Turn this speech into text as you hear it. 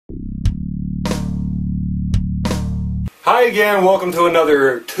Hi again, welcome to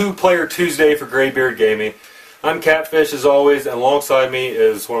another Two-Player Tuesday for Greybeard Gaming. I'm CaTFisH as always, and alongside me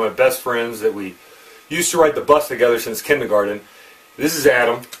is one of my best friends that we used to ride the bus together since kindergarten. This is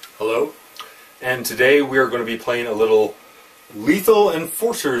Adam. Hello. And today we are going to be playing a little Lethal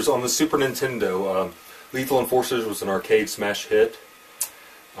Enforcers on the Super Nintendo. Lethal Enforcers was an arcade smash hit.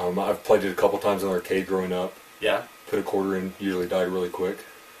 I've played it a couple times in the arcade growing up. Yeah. Put a quarter in, usually died really quick.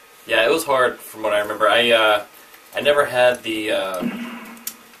 Yeah, it was hard from what I remember. I never had the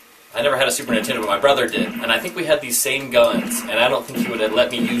I never had a Super Nintendo, but my brother did, and I think we had these same guns. And I don't think he would have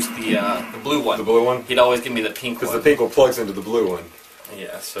let me use the blue one. The blue one? He'd always give me the pink one. Because the pink one plugs into the blue one.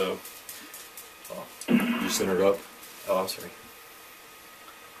 Yeah. So. Well. You centered up. Oh, I'm sorry.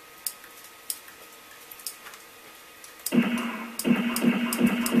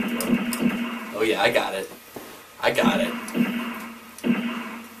 Oh yeah, I got it. I got it.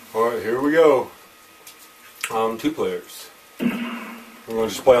 Alright, here we go. Two players. We're going to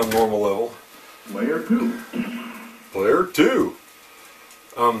just play on normal level. Player 2. Player 2.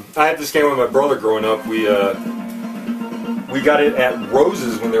 I had this game with my brother growing up. We got it at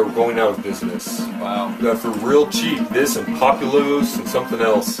Rose's when they were going out of business. Wow. We got it for real cheap. This and Populos and something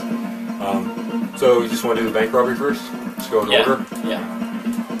else. So you just want to do the bank robbery first? Just go in order? Yeah.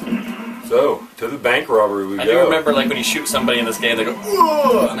 So, to the bank robbery we go. I do remember, like, when you shoot somebody in this game, they go,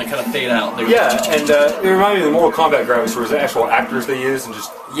 "Ugh," and they kind of fade out. Yeah, and it reminded me of the Mortal Kombat graphics, where it was the actual actors they used and just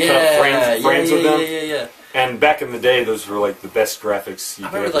cut frames with them. Yeah. And back in the day, those were like the best graphics you I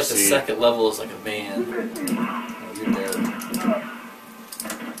could remember, ever like, see. the second level is like a man. Oh, you're dead.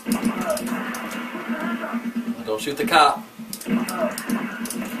 Don't shoot the cop.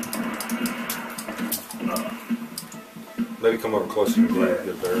 Maybe come over closer to me, get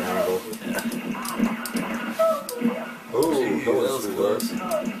a better angle. Oh, that was close.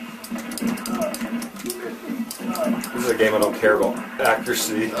 This is a game I don't care about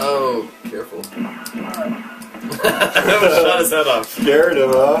accuracy. Oh, careful. I almost shot his head off. Scared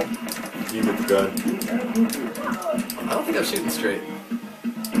him, huh? You get the gun. I don't think I'm shooting straight.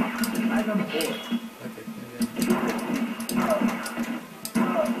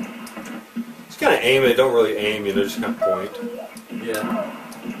 Just kind of aim it, don't really aim, you know, just kind of point. Yeah.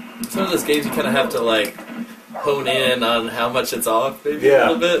 It's one of those games you kind of have to, like, hone in on how much it's off, maybe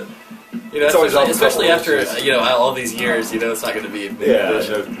a little bit. You know, especially after, you know, all these years, you know, it's not going to be a big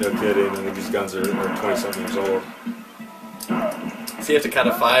addition. No kidding. I think these guns are 20-something years old. So you have to kind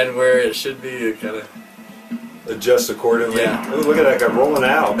of find where it should be and kind of adjust accordingly. Yeah. Oh, look at that guy rolling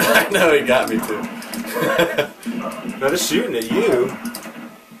out. I know, he got me too. Now they're shooting at you.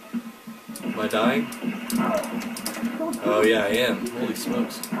 Am I dying? Oh yeah, I am. Holy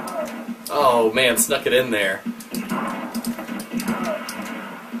smokes. Oh man, snuck it in there.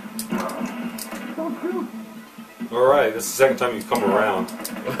 Alright, this is the second time you've come around.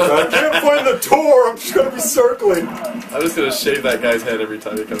 I can't find the door, I'm just going to be circling. I'm just going to shave that guy's head every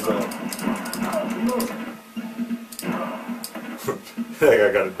time he comes out. I think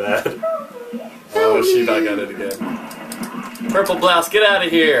I got it bad. Oh, she got it again. Purple blouse, get out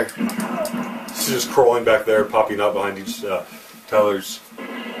of here! She's just crawling back there, popping up behind each tellers.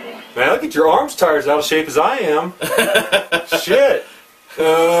 Man, look at your arms tired as out of shape as I am. Shit.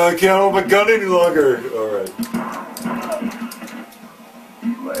 I can't hold my gun any longer. Alright.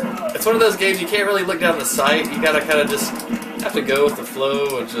 It's one of those games you can't really look down the sight. You gotta kind of just have to go with the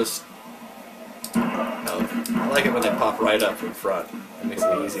flow and just... Oh, I like it when they pop right up in front. It makes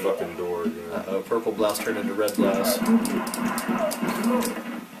it easy. Fucking door again. Uh-oh, purple blouse turned into red blouse. Can't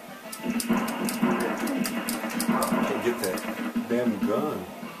get that damn gun.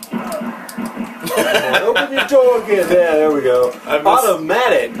 Open your door again. Yeah, there we go.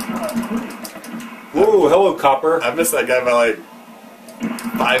 Automatic. Whoa, hello, copper. I missed that guy by like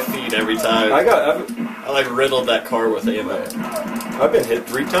 5 feet every time. I like riddled that car with ammo. I've been hit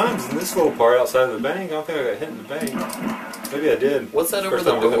 3 times in this little part outside of the bank. I don't think I got hit in the bank. Maybe I did. What's that over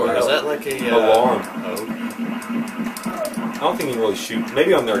the door? Is that like a alarm? Oh. I don't think you can really shoot.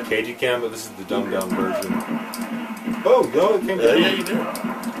 Maybe on the arcade you can, but this is the dumbed down version. Oh, no, it came down. Yeah, you did.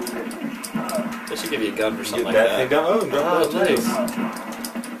 They should give you a gun for something like that. Thing down. Oh, nice.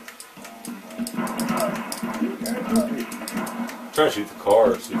 I'm trying to shoot the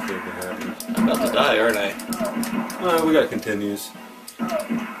car, see if anything happens. I'm about to die, aren't I? We got continues.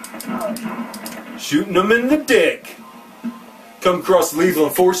 Shooting them in the dick. Come across Lethal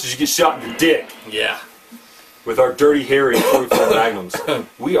Enforcers, you get shot in the dick. Yeah. With our dirty, hairy, fruitful magnums.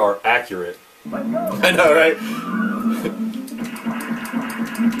 We are accurate. I know, right?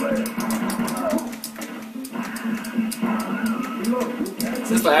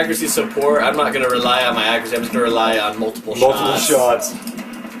 This since my accuracy is so poor, I'm not going to rely on my accuracy. I'm just going to rely on multiple shots. Multiple shots.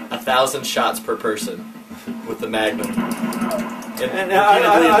 1,000 shots per person with the Magnum. And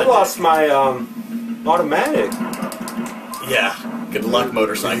I lost my automatic. Yeah, good luck,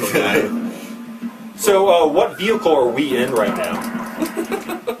 motorcycle guy. So, what vehicle are we in right now?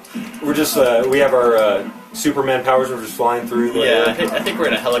 We're just, we have our Superman powers, we're just flying through the air. I think we're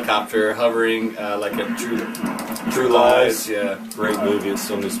in a helicopter hovering like a True Lies. Yeah. Great movie, it's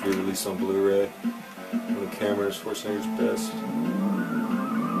still needs to be released on Blu-ray. On the camera, Schwarzenegger's best.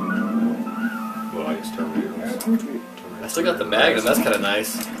 Well, I guess Terminator was. I still got the Magnum, that's kind of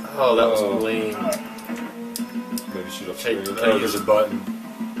nice. Oh, that was lame. Maybe shoot off Hey, screen. Oh, there's a button.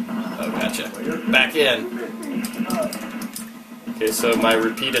 Oh, gotcha. Back in. Okay, so my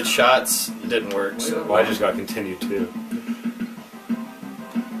repeated shots didn't work. So. Well, I just got continued too.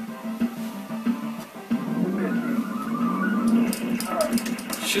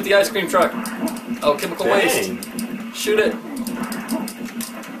 Shoot the ice cream truck. Oh, chemical waste. Shoot it.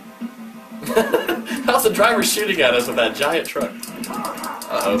 How's the driver shooting at us with that giant truck?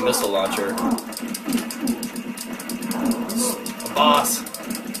 Uh-oh, missile launcher. A boss.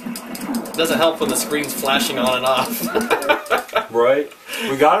 It doesn't help when the screen's flashing on and off. Right?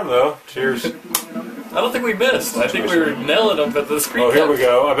 We got him though. Cheers. I don't think we missed. I think we were nailing them, but the screen. Oh, here we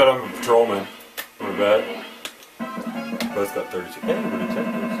go. I bet I'm a patrolman. I bet. Both got 32. Hey, we're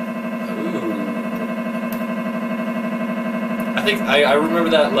detectives. I think I remember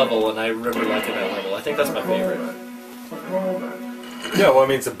that level, and I remember liking that level. I think that's my favorite. Yeah, well, I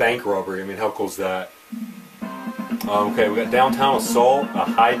mean, it's a bank robbery. I mean, how cool is that? Okay, we got downtown assault, a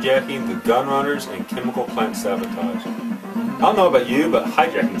hijacking, the gun runners, and chemical plant sabotage. I don't know about you, but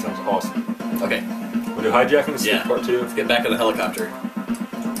hijacking sounds awesome. Okay. We'll do hijacking, Yeah. part 2. Let's get back in the helicopter.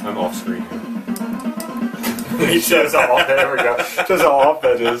 I'm off screen here. He shows how off, there we go. Shows how off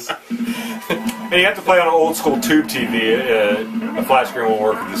that is. And you have to play on an old school tube TV. A flat screen won't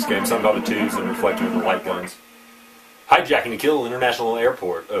work with this game. Something about the tubes and reflecting with the light guns. Hijacking to kill International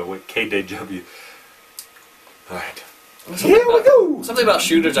Airport with KDW. Alright. Here we go! Something about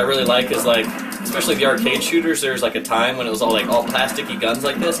shooters I really like is like, especially the arcade shooters, there's like a time when it was all like all plasticky guns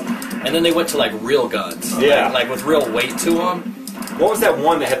like this, and then they went to like real guns. Yeah. Like with real weight to them. What was that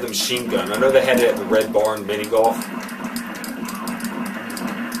one that had the machine gun? I know they had it at the Red Barn mini golf.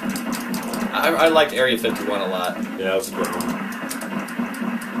 I liked Area 51 a lot. Yeah, that was a good one.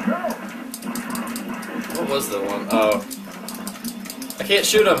 What was the one? Oh. I can't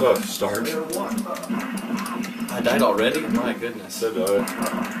shoot him. Oh, start. I died already? My goodness. So died.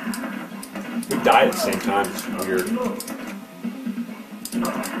 We died at the same time. It's weird.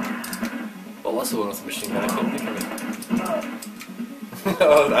 What was the one with the machine gun? I couldn't think of it.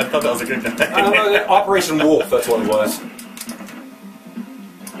 Oh, I thought that was a good guy. Operation Wolf, that's what it was.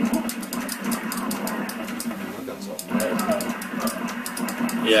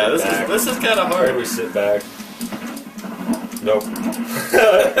 Yeah, this is kind of hard. Where do we sit back? Nope.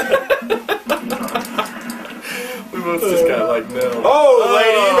 We both just got like no. Oh,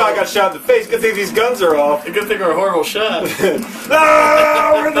 lady, I got shot in the face. Good thing these guns are off. A good thing we're a horrible shot.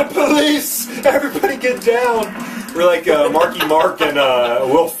 Ah, we're the police! Everybody get down! We're like Marky Mark and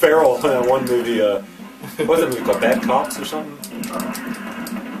Will Ferrell in that one movie. What was that movie called? Bad Cops or something?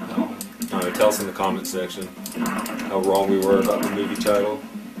 Tell us in the comment section how wrong we were about the movie title.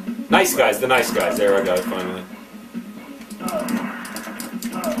 Nice Guys, the Nice Guys. There, I got it finally.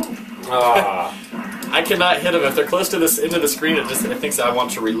 Ah. I cannot hit them. If they're close to this end of the screen, it thinks I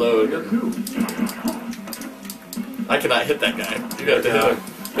want to reload. I cannot hit that guy. You got to hit him.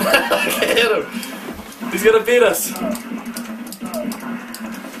 I can't hit him. He's gonna beat us. I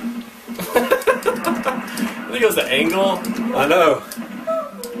think it was the angle. I know.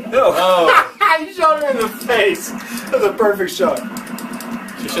 No. Oh. You shot her in the face. That was a perfect shot.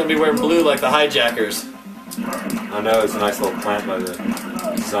 She shouldn't be wearing blue like the hijackers. I know, it's a nice little plant by the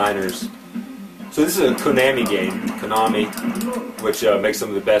designers. So this is a Konami game, which makes some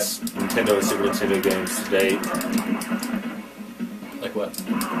of the best Nintendo and Super Nintendo games to date. Like what?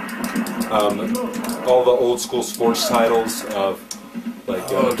 All the old school sports titles of like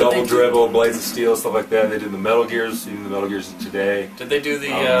Double Dribble, Blades of Steel, stuff like that. They did the Metal Gears, even the Metal Gears of today. Did they do the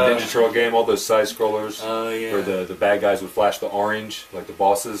Ninja Turtle game, all those side scrollers? Oh yeah. Where the bad guys would flash the orange, like the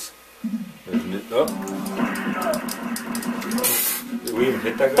bosses. Oh. Did we even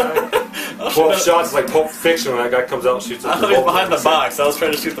hit that guy? 12 shots, like Pulp Fiction when that guy comes out and shoots. I thought he was behind the box. I was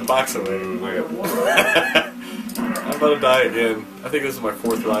trying to shoot the box away. I'm about to die again. I think this is my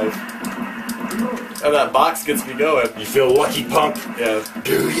 4th life. Oh, that box gets me going. You feel lucky, punk? Yeah.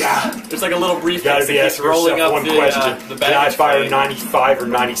 Do ya? There's like a little briefcase Gotta that be keeps asking rolling yourself up one the, question. the Can I baggage fire claim. 95 or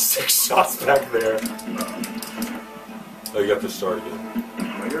 96 shots back there? Oh, you got to start again.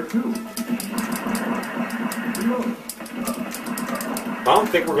 Player 2. Reload. I don't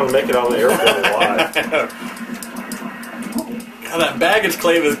think we're going to make it out of the airport alive. God, that baggage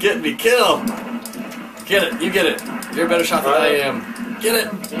claim is getting me killed. Get it. You get it. You're a better shot than I am. Get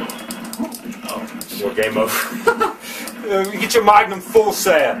it. Well, game over. You get your Magnum full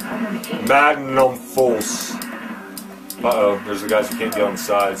set. Magnum Force. Uh-oh, there's the guys who can't get on the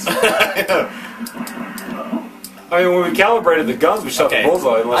sides. I mean, when we calibrated the guns, we shot the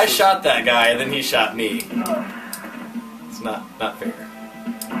bullseye. I shot that guy, and then he shot me. It's not fair.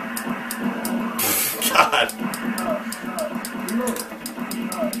 God.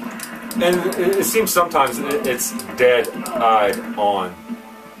 And it seems sometimes it's dead-eyed on.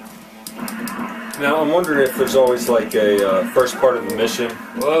 Now, I'm wondering if there's always like a first part of the mission.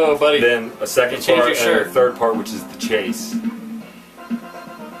 Whoa, buddy. Then a second part and a third part, which is the chase.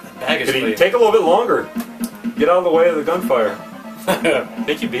 Baggage Could he claim. take a little bit longer? Get out of the way of the gunfire. I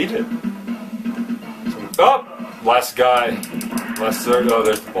think you beat it. Oh! Last guy. Last third. Oh,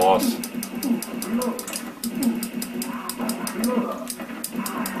 there's the boss.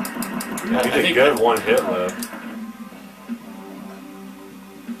 Yeah, You did good. One hit left.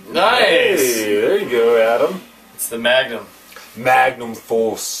 Nice! Hey, there you go, Adam. It's the Magnum. Magnum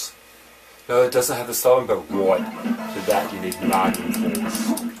Force. No, it doesn't have the stopping, but right. For that, you need Magnum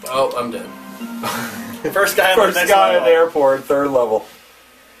Force. Oh, I'm dead. First guy First guy at the airport, third level.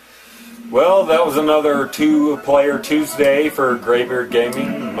 Well, that was another two-player Tuesday for Greybeard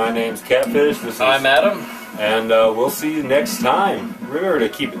Gaming. My name's CaTFisH. This is I'm Adam. And we'll see you next time. Remember to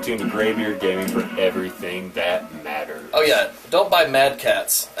keep it tuned to Greybeard Gaming for everything that matters. Oh yeah, don't buy Mad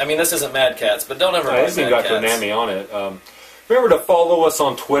Cats. I mean, this isn't Mad Cats, but don't ever buy This thing Mad got Cats. Konami on it. Remember to follow us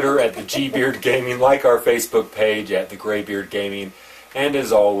on Twitter at the Gbeard Gaming, like our Facebook page at the Greybeard Gaming, and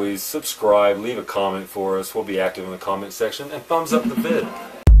as always, subscribe, leave a comment for us. We'll be active in the comment section, and thumbs up the vid.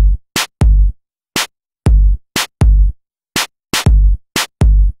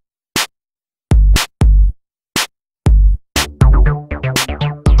 Thank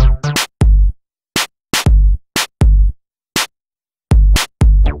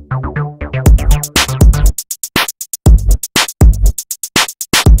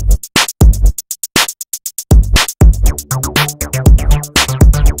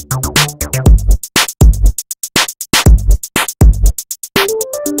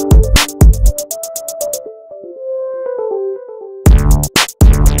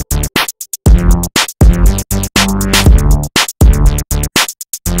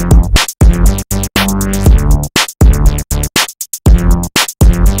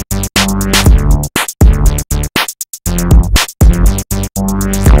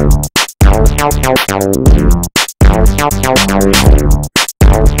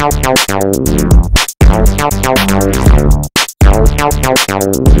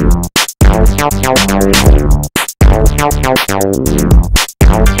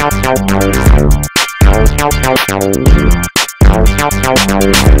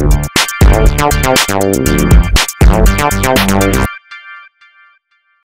you.